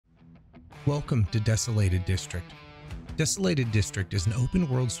Welcome to Desolated District. Desolated District is an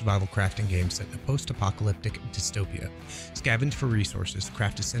open-world survival crafting game set in a post-apocalyptic dystopia. Scavenge for resources,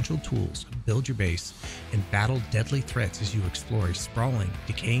 craft essential tools, build your base, and battle deadly threats as you explore a sprawling,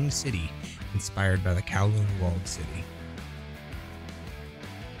 decaying city inspired by the Kowloon Walled City.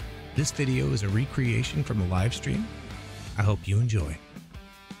 This video is a recreation from a live stream. I hope you enjoy.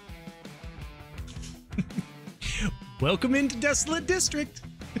 Welcome into Desolate District.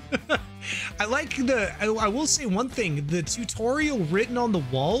 I like I will say one thing, the tutorial written on the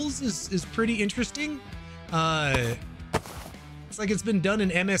walls is pretty interesting. It's like it's been done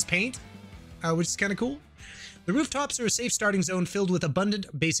in MS Paint, which is kind of cool. The rooftops are a safe starting zone filled with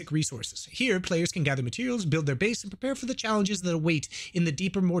abundant basic resources. Here, players can gather materials, build their base, and prepare for the challenges that await in the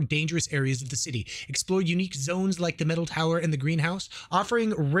deeper, more dangerous areas of the city. Explore unique zones like the Metal Tower and the Greenhouse,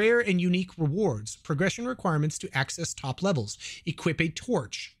 offering rare and unique rewards. Progression requirements to access top levels. Equip a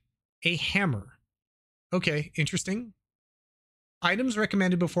torch. A hammer. Okay, interesting. Items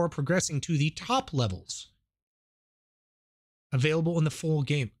recommended before progressing to the top levels. Available in the full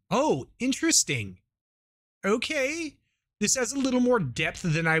game. Oh, interesting. Okay. This has a little more depth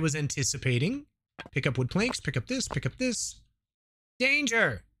than I was anticipating. Pick up wood planks, pick up this, pick up this.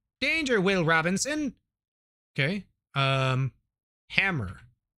 Danger! Danger, Will Robinson! Okay. Hammer.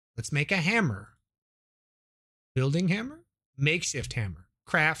 Let's make a hammer. Building hammer? Makeshift hammer.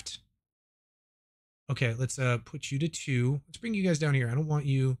 Craft. Okay, let's put you to 2. Let's bring you guys down here. I don't want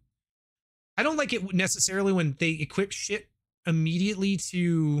you... I don't like it necessarily when they equip shit immediately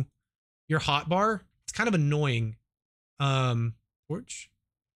to your hotbar. It's kind of annoying. Torch.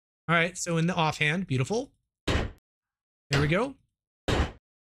 All right, so in the offhand, beautiful. There we go.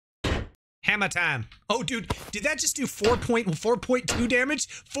 Hammer time. Oh, dude, did that just do 4.2 damage?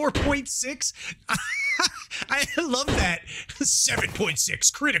 4.6? I love that.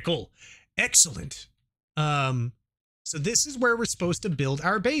 7.6 critical. Excellent. So this is where we're supposed to build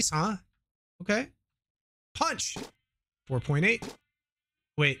our base, huh? Okay. Punch. 4.8.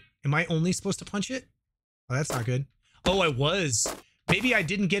 Wait, am I only supposed to punch it? Oh, that's not good. Oh, I was. Maybe I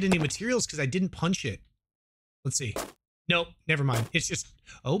didn't get any materials because I didn't punch it. Let's see. Nope, never mind. It's just,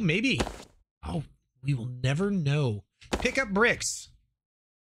 oh, maybe. Oh, we will never know. Pick up bricks.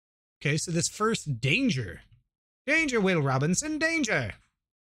 Okay, so this first danger. Danger, Will Robinson, danger.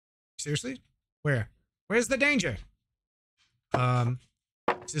 Seriously? Where? Where's the danger?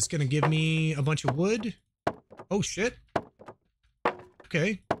 Is this gonna give me a bunch of wood? Oh shit.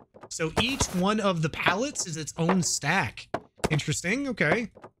 Okay. So each one of the pallets is its own stack. Interesting.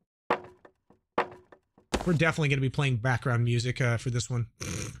 Okay. We're definitely gonna be playing background music for this one.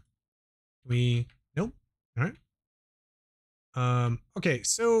 Nope. All right. Okay,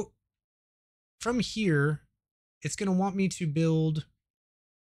 so from here, it's gonna want me to build.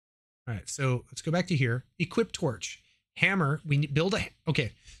 All right, so let's go back to here. Equip torch. Hammer. We need build a...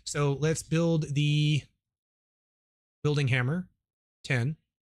 Okay, so let's build the building hammer. 10.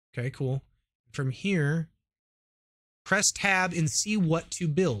 Okay, cool. From here, press tab and see what to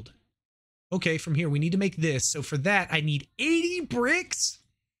build. Okay, from here, we need to make this. So for that, I need 80 bricks?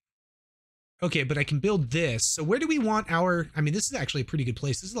 Okay, but I can build this. So where do we want our... I mean, this is actually a pretty good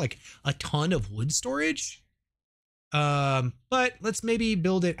place. This is like a ton of wood storage. But let's maybe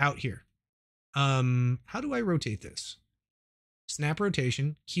build it out here. How do I rotate this? Snap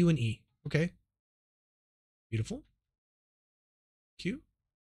rotation, Q and E. Okay. Beautiful. Q.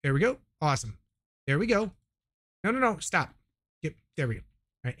 There we go. Awesome. There we go. No, stop. Yep, there we go.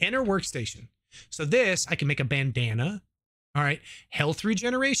 All right, enter workstation. So this, I can make a bandana. All right, health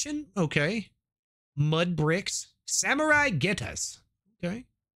regeneration. Okay. Mud bricks. Samurai getas. Okay.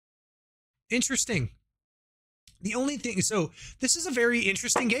 Interesting. The only thing, so this is a very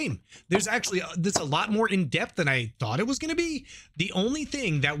interesting game. There's actually, this a lot more in depth than I thought it was going to be. The only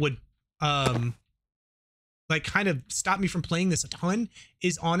thing that would, like kind of stop me from playing this a ton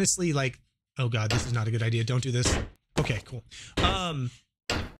is honestly like, oh God, this is not a good idea. Don't do this. Okay, cool.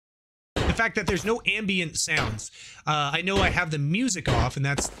 The fact that there's no ambient sounds. I know I have the music off and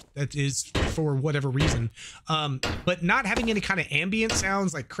that is for whatever reason. But not having any kind of ambient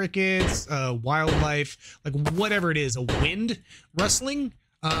sounds like crickets, wildlife, like whatever it is, a wind rustling.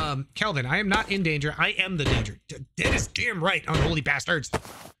 Kelvin, I am not in danger. I am the danger. That is damn right, unholy bastards.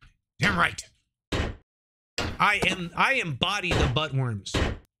 Damn right. I embody the buttworms.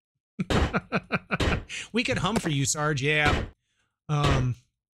 We could hum for you, Sarge. Yeah.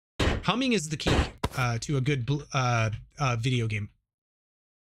 Humming is the key to a good video game.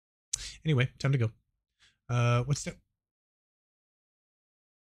 Anyway, time to go. What's that?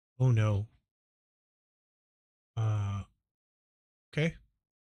 Oh no. Okay.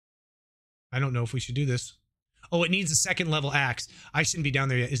 I don't know if we should do this. Oh, it needs a second level axe. I shouldn't be down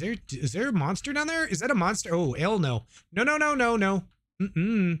there yet. Is there a monster down there? Is that a monster? Oh, hell no. No, no, no, no, no.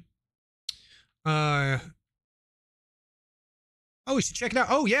 Mm-mm. Oh, we should check it out.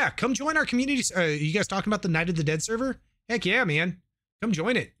 Oh, yeah. Come join our community. You guys talking about the Night of the Dead server? Heck yeah, man. Come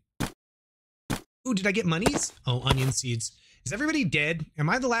join it. Ooh, did I get monies? Oh, onion seeds. Is everybody dead? Am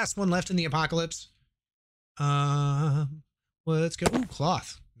I the last one left in the apocalypse? Let's go. Ooh,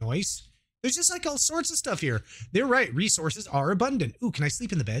 cloth. Nice. There's just like all sorts of stuff here. They're right. Resources are abundant. Ooh, can I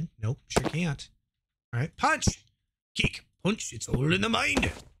sleep in the bed? Nope, sure can't. All right, punch. Kick. Punch. It's all in the mind.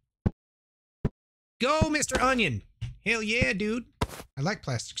 Go, Mr. Onion. Hell yeah, dude. I like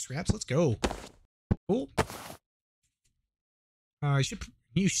plastic scraps. Let's go. Cool.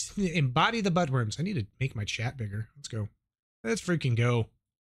 You should embody the budworms. I need to make my chat bigger. Let's go. Let's freaking go.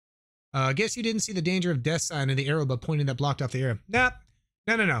 Guess you didn't see the danger of death sign in the arrow by pointing that blocked off the arrow. Nah.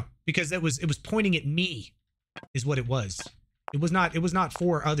 No. Because it was pointing at me, is what it was. It was not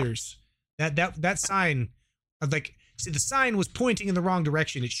for others. That sign, like, see, the sign was pointing in the wrong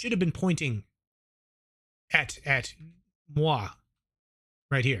direction. It should have been pointing at moi,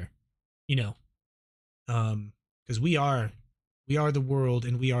 right here. You know, because we are the world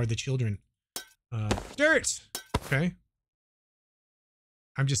and we are the children. Dirt. Okay.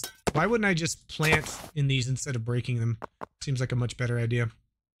 Why wouldn't I just plant in these instead of breaking them? Seems like a much better idea.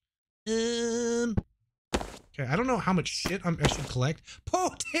 Okay, I don't know how much shit I should collect.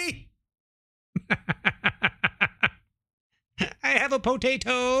 Potato! I have a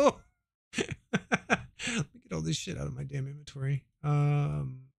potato! Let me get all this shit out of my damn inventory.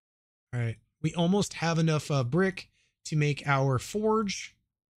 Alright. We almost have enough brick to make our forge.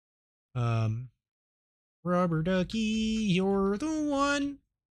 Rubber ducky, you're the one.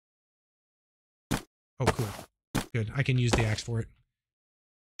 Oh, cool. Good. I can use the axe for it.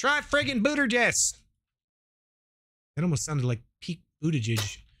 Try friggin' Booter Jess. That almost sounded like peak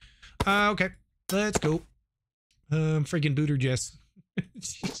Buttigieg. Okay. Let's go. Friggin' Booter Jess.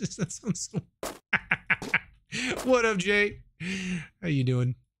 Jesus, that sounds so... What up, Jay? How you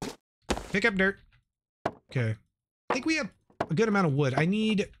doing? Pick up dirt. Okay. I think we have a good amount of wood. I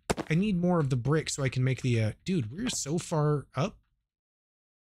need more of the brick so I can make the, dude, we're so far up.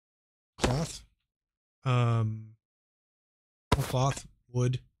 Cloth. Cloth,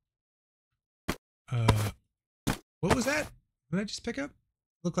 wood. What was that? What did I just pick up?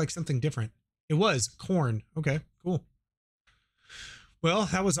 Looked like something different. It was corn. Okay, cool. Well,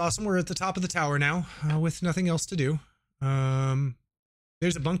 that was awesome. We're at the top of the tower now, with nothing else to do.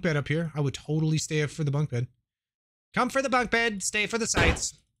 There's a bunk bed up here. I would totally stay for the bunk bed. Come for the bunk bed, stay for the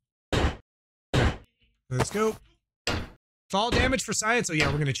sights. Okay, let's go. Fall damage for science. Oh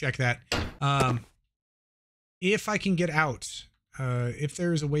yeah, we're gonna check that. If I can get out, if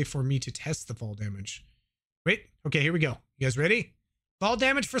there's a way for me to test the fall damage. Wait, okay, here we go. You guys ready? Fall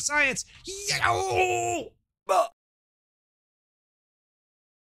damage for science. Yeah! Oh!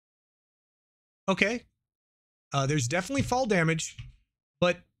 Okay. There's definitely fall damage,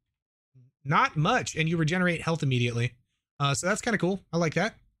 but not much, and you regenerate health immediately. So that's kind of cool. I like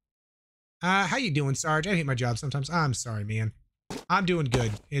that. How you doing, Sarge? I hate my job sometimes. I'm sorry, man. I'm doing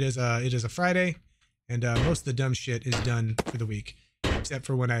good. It is a Friday, and most of the dumb shit is done for the week, except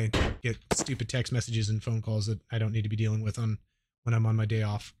for when I get stupid text messages and phone calls that I don't need to be dealing with when I'm on my day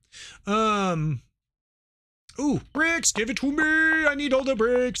off. Ooh, bricks! Give it to me! I need all the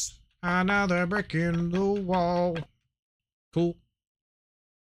bricks! Another brick in the wall. Cool.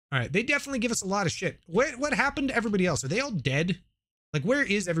 Alright, they definitely give us a lot of shit. What happened to everybody else? Are they all dead? Like, where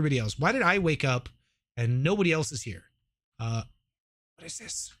is everybody else? Why did I wake up and nobody else is here? What is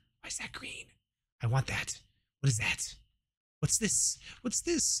this? Why is that green? I want that. What is that? What's this? What's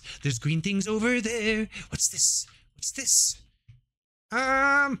this? There's green things over there. What's this? What's this?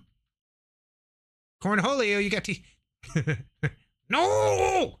 Cornholio, you got to...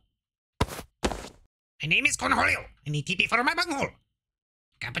 No! My name is Cornholio. I need TP for my bunghole.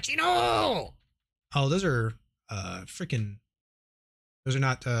 Cappuccino! Oh, those are, freaking... Those are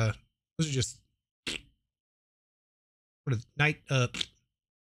not, those are just... What are night, oh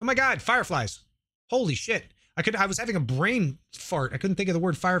my god, fireflies. Holy shit. I was having a brain fart. I couldn't think of the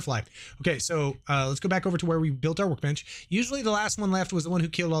word firefly. Okay, so, let's go back over to where we built our workbench. Usually the last one left was the one who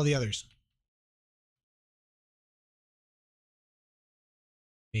killed all the others.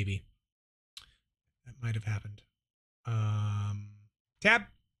 Maybe. That might have happened. Tab.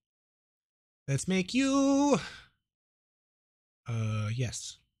 Let's make you...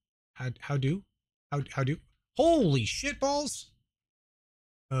 yes. How do? Holy shit balls!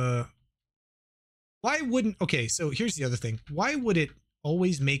 Why wouldn't... Okay, so here's the other thing. Why would it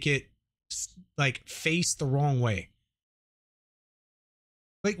always make it like face the wrong way.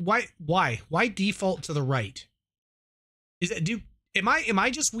 Like why default to the right? Is that am I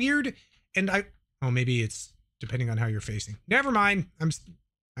just weird? And oh, maybe it's depending on how you're facing. Never mind.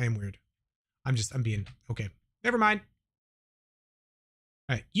 I am weird. I'm being okay. Never mind.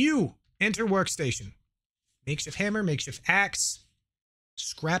 All right, you enter workstation. Makeshift hammer, makeshift axe,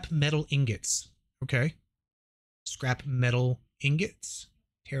 scrap metal ingots. Okay. Scrap metal ingots,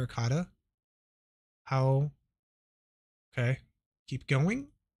 terracotta. How? Okay. Keep going.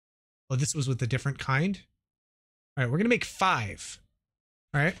 Oh, this was with a different kind. All right, we're gonna make 5.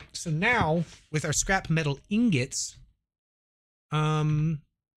 All right. So now with our scrap metal ingots, what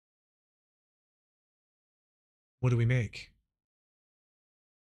do we make?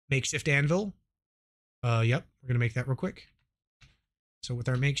 Makeshift anvil. Yep, we're gonna make that real quick. So with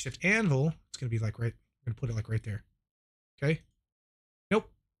our makeshift anvil, it's gonna be like right. I'm gonna put it like right there. Okay.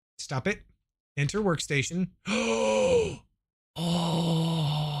 Nope. Stop it. Enter workstation. Oh.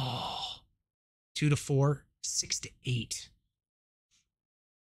 2 to 4, 6 to 8.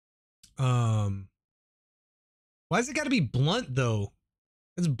 Why does it got to be blunt though?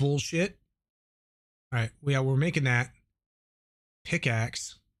 That's bullshit. All right, we're making that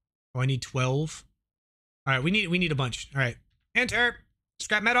pickaxe. Oh, I need 12. All right, we need a bunch. All right, enter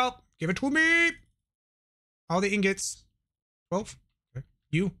scrap metal. Give it to me. All the ingots. 12. Okay.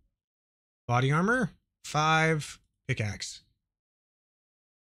 You body armor. 5 pickaxe.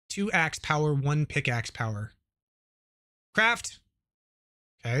 2 axe power. 1 pickaxe power. Craft.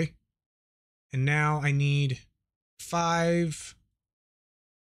 Okay. And now I need 5,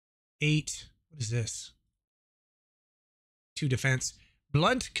 8. What is this? 2 defense.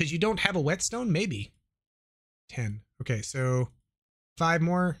 Blunt, because you don't have a whetstone? Maybe. 10. Okay, so 5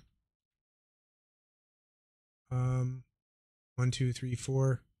 more. 1, 2, 3,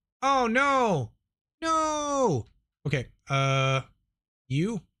 4. Oh no! No! Okay,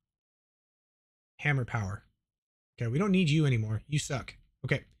 you. Hammer power. Okay, we don't need you anymore. You suck.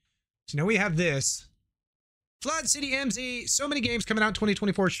 Okay. So now we have this. Flood City MZ. So many games coming out in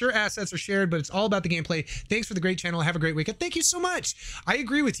 2024. Sure, assets are shared, but it's all about the gameplay. Thanks for the great channel. Have a great weekend. Thank you so much. I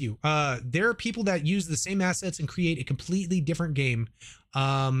agree with you. There are people that use the same assets and create a completely different game.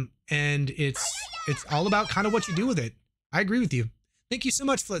 And it's all about kind of what you do with it. I agree with you. Thank you so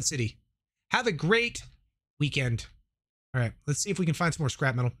much, Flood City. Have a great weekend. All right, let's see if we can find some more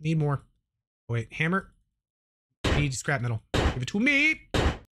scrap metal. Need more. Oh, wait, hammer. Need scrap metal. Give it to me.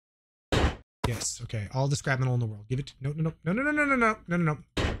 Yes. Okay. All the scrap metal in the world. Give it. No.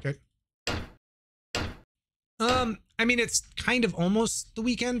 Okay. I mean, it's kind of almost the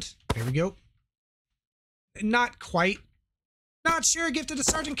weekend. There we go. Not quite. Not sure. Gifted a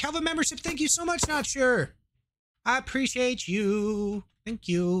SergeantKelvin membership. Thank you so much. Not sure. I appreciate you. Thank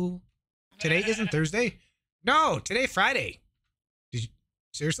you. Today isn't Thursday. No, today Friday. Did you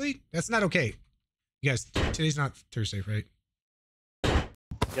seriously? That's not okay. You guys, today's not Thursday, right?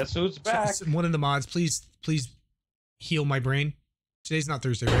 Guess who's back? One of the mods, please heal my brain. Today's not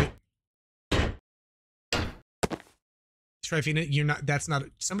Thursday, right? Trifina, you're not. That's not.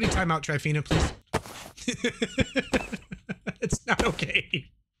 Somebody time out Trifina, please. It's not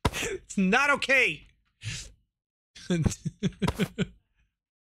okay. It's not okay.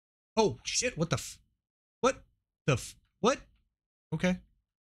 Oh shit! What the? What the? What? Okay.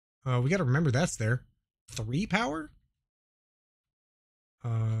 We got to remember that's there. 3 power.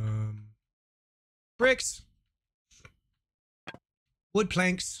 Bricks. Wood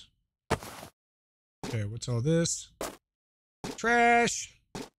planks. Okay, what's all this? Trash.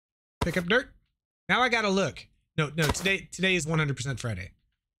 Pick up dirt. Now I gotta look. No, today is 100% Friday.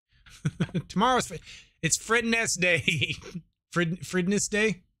 Tomorrow's it's Fridness Day. Fridness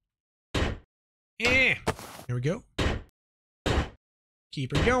Day. Yeah. There we go.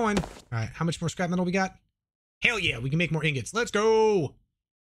 Keep her going. All right, how much more scrap metal we got? Hell yeah, we can make more ingots. Let's go.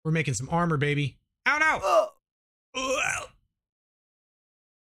 We're making some armor, baby. Ow, no.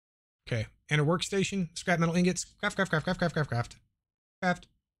 Okay, enter workstation. Scrap metal ingots. Craft.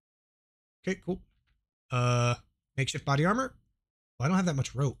 Okay, cool. Makeshift body armor. Well, I don't have that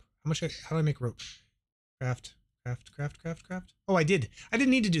much rope. How do I make rope? Craft. Oh, I didn't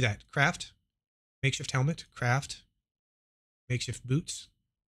need to do that. Craft. Makeshift helmet. Craft. Makeshift boots.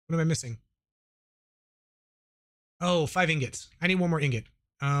 What am I missing? Oh, 5 ingots. I need 1 more ingot.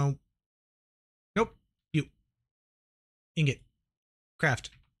 Nope. You. Ingot. Craft.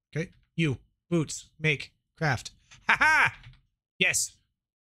 Okay. You. Boots. Make. Craft. Ha! Yes.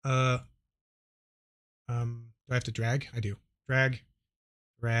 Do I have to drag? I do. Drag.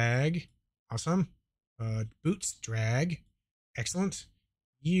 Awesome. Boots. Drag. Excellent.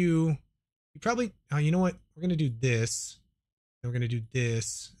 You. You probably, you know what? We're going to do this. Then we're going to do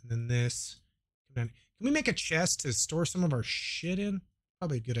this. And then this. Come down. Can we make a chest to store some of our shit in?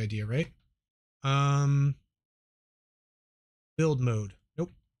 Probably a good idea, right? Build mode.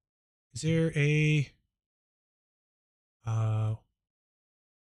 Nope. Is there a... oh,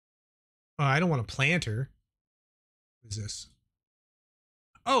 I don't want a planter. What is this?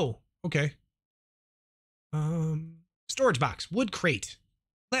 Oh, okay. Storage box. Wood crate.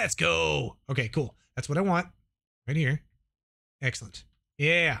 Let's go. Okay, cool. That's what I want. Right here. Excellent.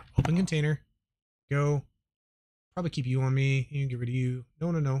 Yeah. Open container. Go. Probably keep you on me. You can get rid of you.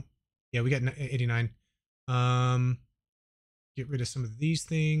 No. Yeah, we got 89. Get rid of some of these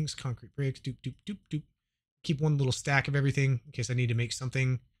things. Concrete bricks. Doop. Keep one little stack of everything in case I need to make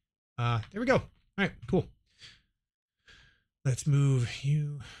something. There we go. All right, cool. Let's move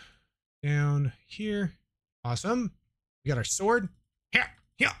you down here. Awesome. We got our sword. Yeah.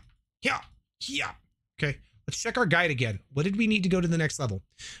 Okay, let's check our guide again. What did we need to go to the next level?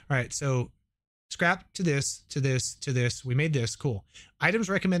 All right, so scrap to this, to this, to this. We made this. Cool. Items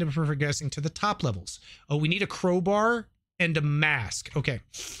recommended for progressing to the top levels. Oh, we need a crowbar and a mask. Okay.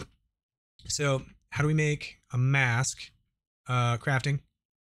 So how do we make a mask? Crafting.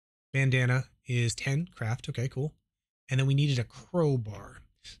 Bandana is 10. Craft. Okay, cool. And then we needed a crowbar.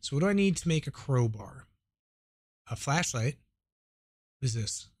 So what do I need to make a crowbar? A flashlight. What is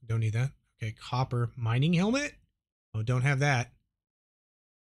this? Don't need that. Okay, copper. Mining helmet? Oh, don't have that.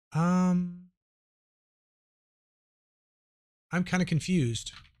 I'm kind of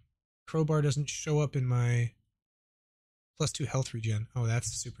confused. Crowbar doesn't show up in my +2 health regen. Oh,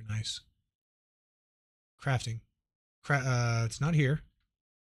 that's super nice. Crafting. It's not here.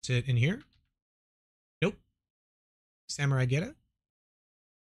 Is it in here? Nope. Samurai get it?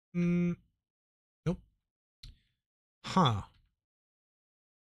 Nope. Huh.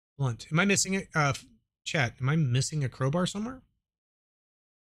 Blunt. Am I missing it? Chat, am I missing a crowbar somewhere?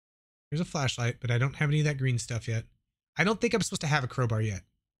 Here's a flashlight, but I don't have any of that green stuff yet. I don't think I'm supposed to have a crowbar yet.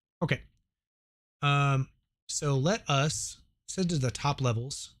 Okay. So let us send to the top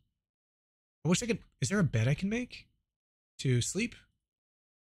levels. I wish I could. Is there a bed I can make to sleep?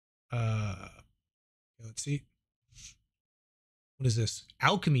 Let's see. What is this?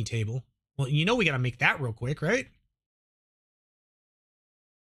 Alchemy table. Well, you know we gotta make that real quick, right?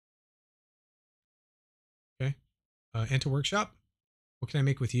 Okay. Enter workshop. What can I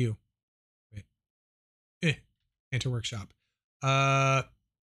make with you? Wait. Enter workshop.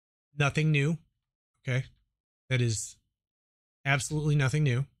 Nothing new. Okay. That is absolutely nothing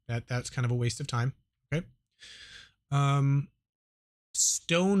new. That's kind of a waste of time. Okay.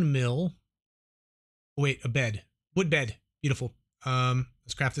 Stone mill. Oh, wait, a bed. Wood bed. Beautiful.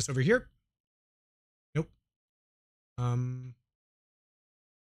 Let's craft this over here. Nope.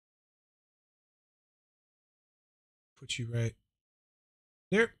 Put you right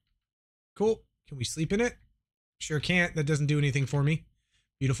there. Cool. Can we sleep in it? Sure can't. That doesn't do anything for me.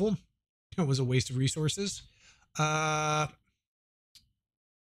 Beautiful. It was a waste of resources. Okay,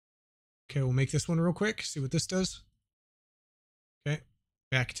 we'll make this one real quick. See what this does. Okay.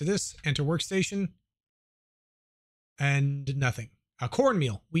 Back to this. Enter workstation. And nothing.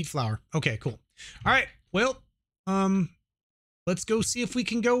 Cornmeal. Wheat flour. Okay, cool. All right. Well, let's go see if we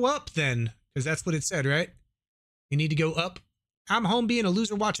can go up then. Because that's what it said, right? We need to go up. I'm home being a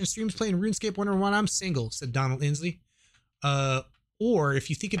loser watching streams playing RuneScape, wondering why I'm single, said Donald Inslee. Or if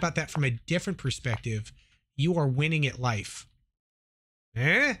you think about that from a different perspective, you are winning at life.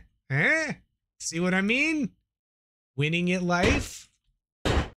 See what I mean? Winning at life.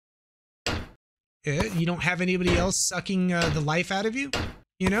 You don't have anybody else sucking the life out of you,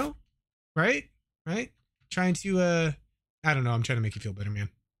 you know? Right? Trying to, I don't know. I'm trying to make you feel better, man.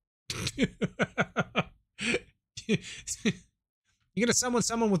 You gonna summon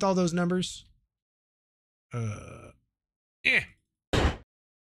someone with all those numbers? Let's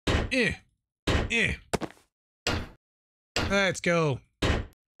go.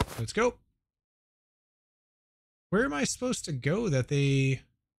 Let's go. Where am I supposed to go that they...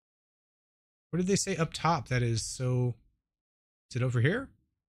 What did they say up top that is so... Is it over here?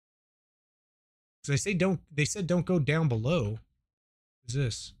 Because they said don't go down below. What is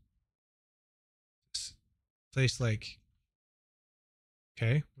this? This place like...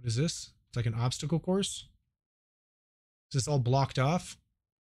 Okay, what is this? It's like an obstacle course? Is this all blocked off?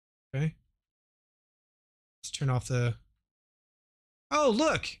 Okay. Let's turn off the... Oh,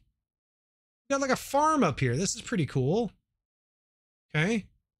 look! We got like a farm up here. This is pretty cool. Okay.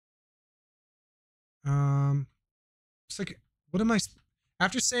 It's like, what am I...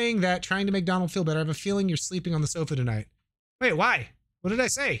 After saying that, trying to make Donald feel better, I have a feeling you're sleeping on the sofa tonight. Wait, why? What did I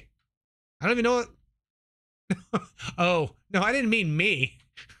say? I don't even know what. Oh, no, I didn't mean me.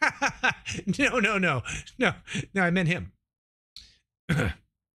 No, I meant him.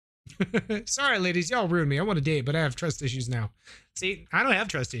 Sorry, ladies, y'all ruined me. I want to date, but I have trust issues now. See, I don't have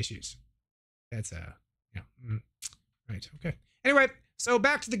trust issues. That's yeah. Right. Okay. Anyway, so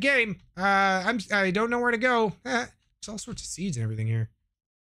back to the game. I don't know where to go. There's all sorts of seeds and everything here.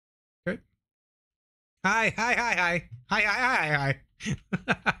 Okay. Hi.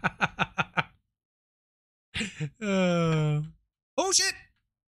 Oh shit.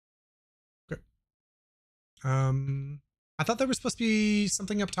 Okay. I thought there was supposed to be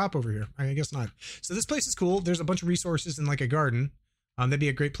something up top over here. I guess not. So this place is cool. There's a bunch of resources and like a garden. That'd be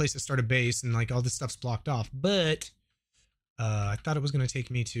a great place to start a base, and like all this stuff's blocked off. But I thought it was going to take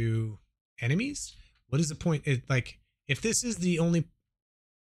me to enemies. What is the point? Like, if this is the only,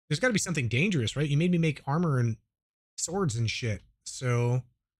 there's got to be something dangerous, right? You made me make armor and swords and shit. So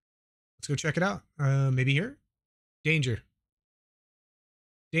let's go check it out. Maybe here. Danger.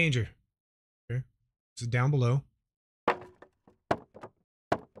 Okay. This is down below.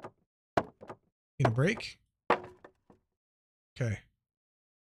 Need a break. Okay.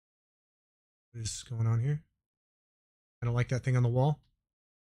 What is going on here? I don't like that thing on the wall.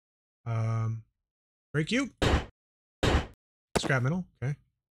 Break you. Scrap metal. Okay.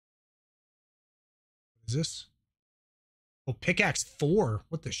 What is this? Oh, pickaxe 4.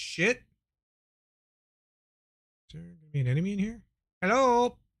 What the shit? Is there gonna be an enemy in here?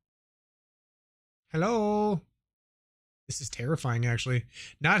 Hello? Hello? This is terrifying, actually.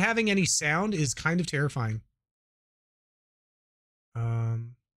 Not having any sound is kind of terrifying.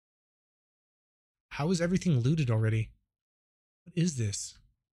 How is everything looted already? What is this?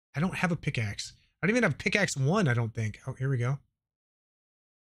 I don't have a pickaxe. I don't even have pickaxe 1, I don't think. Oh, here we go.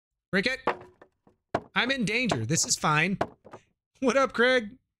 Break it. I'm in danger. This is fine. What up, Craig?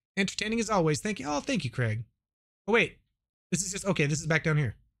 Entertaining as always. Thank you. Oh, thank you, Craig. Oh, wait. This is just, okay, this is back down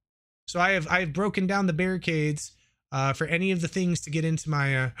here. So I have broken down the barricades for any of the things to get into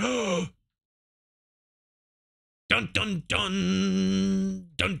my dun dun dun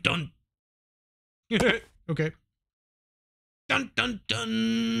dun dun. Okay. Dun dun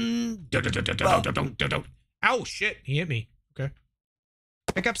dun. Dun, dun, dun, dun, dun, dun, dun, dun. Ow, shit. He hit me. Okay.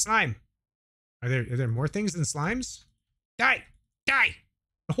 Pick up slime. Are there more things than slimes? Die.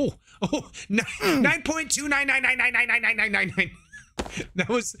 Oh, 9.29999999999. That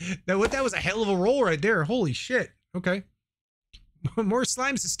was a hell of a roll right there. Holy shit. Okay. More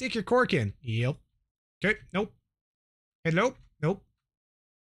slimes to stick your cork in. Yep. Okay. Nope. Hello. Nope.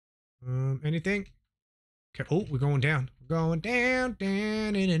 Anything? Okay. Oh, we're going down. We're going down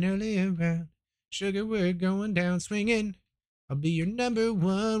in an early round. Sugar, we're going down swinging. I'll be your number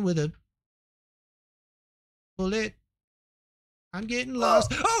one with a bullet. I'm getting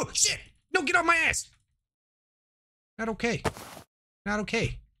lost. Oh, shit! No, get off my ass! Not okay. Not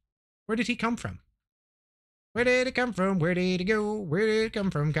okay. Where did he come from? Where did it come from? Where did it go? Where did it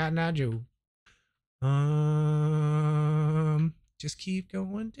come from, Cotton Eye Joe? Just keep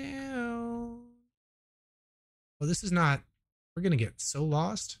going down. Well, this is not... We're gonna get so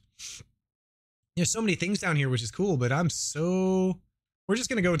lost. There's so many things down here, which is cool, but I'm so... We're just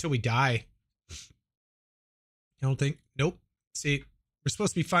gonna go until we die. I don't think... Nope. See, we're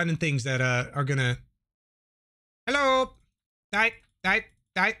supposed to be finding things that are gonna... Hello! Die!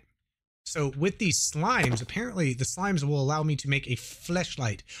 So with these slimes, apparently the slimes will allow me to make a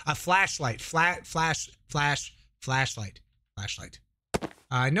flashlight.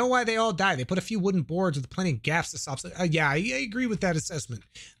 I know why they all die. They put a few wooden boards with plenty of gaps to stop. Yeah, I agree with that assessment.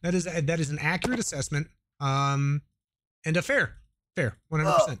 That is an accurate assessment. And a fair,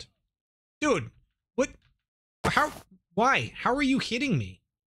 100%. Dude, what? How? Why? How are you hitting me?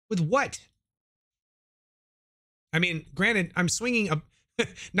 With what? I mean, granted, I'm swinging a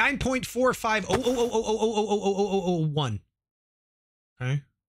 9.450000001. Okay. Is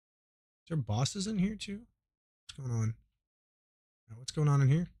there bosses in here too? What's going on? What's going on in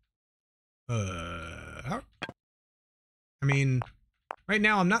here? I mean, right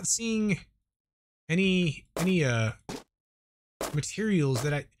now I'm not seeing any materials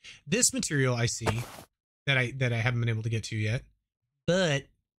that this material I see that I haven't been able to get to yet. But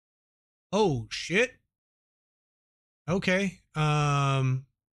oh shit. Okay. Wow.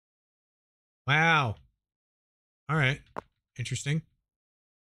 All right. Interesting.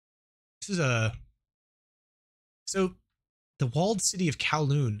 This is so the walled city of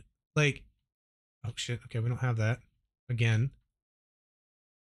Kowloon. Like, oh shit. Okay, we don't have that again.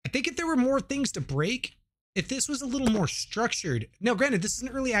 I think if there were more things to break, if this was a little more structured. Now, granted, this is an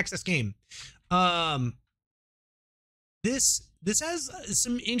early access game. this has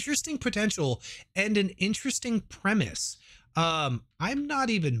some interesting potential and an interesting premise. I'm not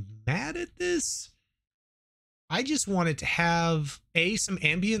even mad at this. I just wanted to have some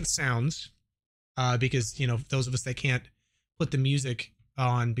ambient sounds, because, you know, those of us that can't put the music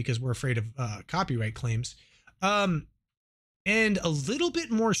on because we're afraid of copyright claims, and a little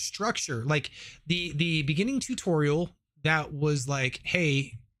bit more structure. Like the beginning tutorial that was like,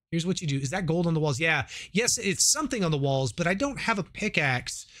 hey, here's what you do. Is that gold on the walls? Yeah. Yes, it's something on the walls, but I don't have a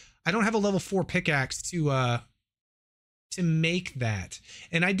pickaxe. I don't have a level 4 pickaxe to make that.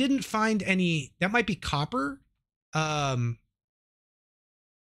 And I didn't find any. That might be copper. But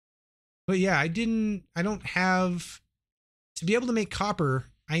yeah, I don't have, to be able to make copper,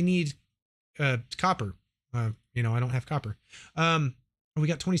 I need copper. You know, I don't have copper. We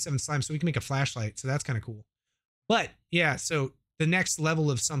got 27 slime, so we can make a flashlight. So that's kind of cool. But yeah, so the next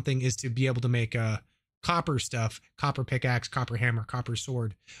level of something is to be able to make copper stuff, copper pickaxe, copper hammer, copper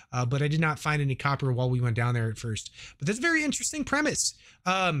sword. But I did not find any copper while we went down there at first. But that's a very interesting premise.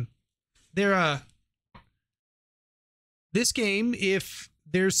 This game, if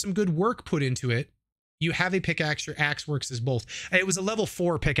there's some good work put into it, you have a pickaxe, your axe works as both. It was a level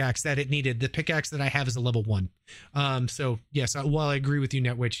 4 pickaxe that it needed. The pickaxe that I have is a level 1. So yes, while I agree with you,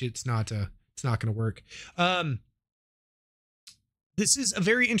 Netwitch, it's not going to work. This is a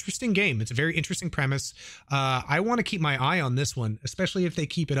very interesting game. It's a very interesting premise. I want to keep my eye on this one, especially if they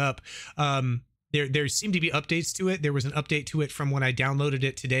keep it up. There seem to be updates to it. There was an update to it from when I downloaded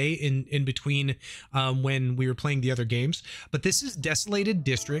it today in between when we were playing the other games. But this is Desolated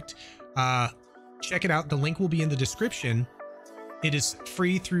District. Check it out. The link will be in the description. It is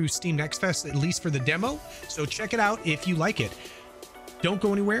free through Steam Next Fest, at least for the demo. So check it out if you like it. Don't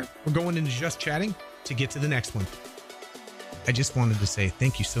go anywhere. We're going into just chatting to get to the next one. I just wanted to say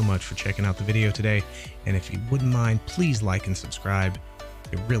thank you so much for checking out the video today. And if you wouldn't mind, please like and subscribe.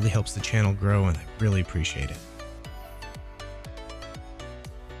 It really helps the channel grow, and I really appreciate it.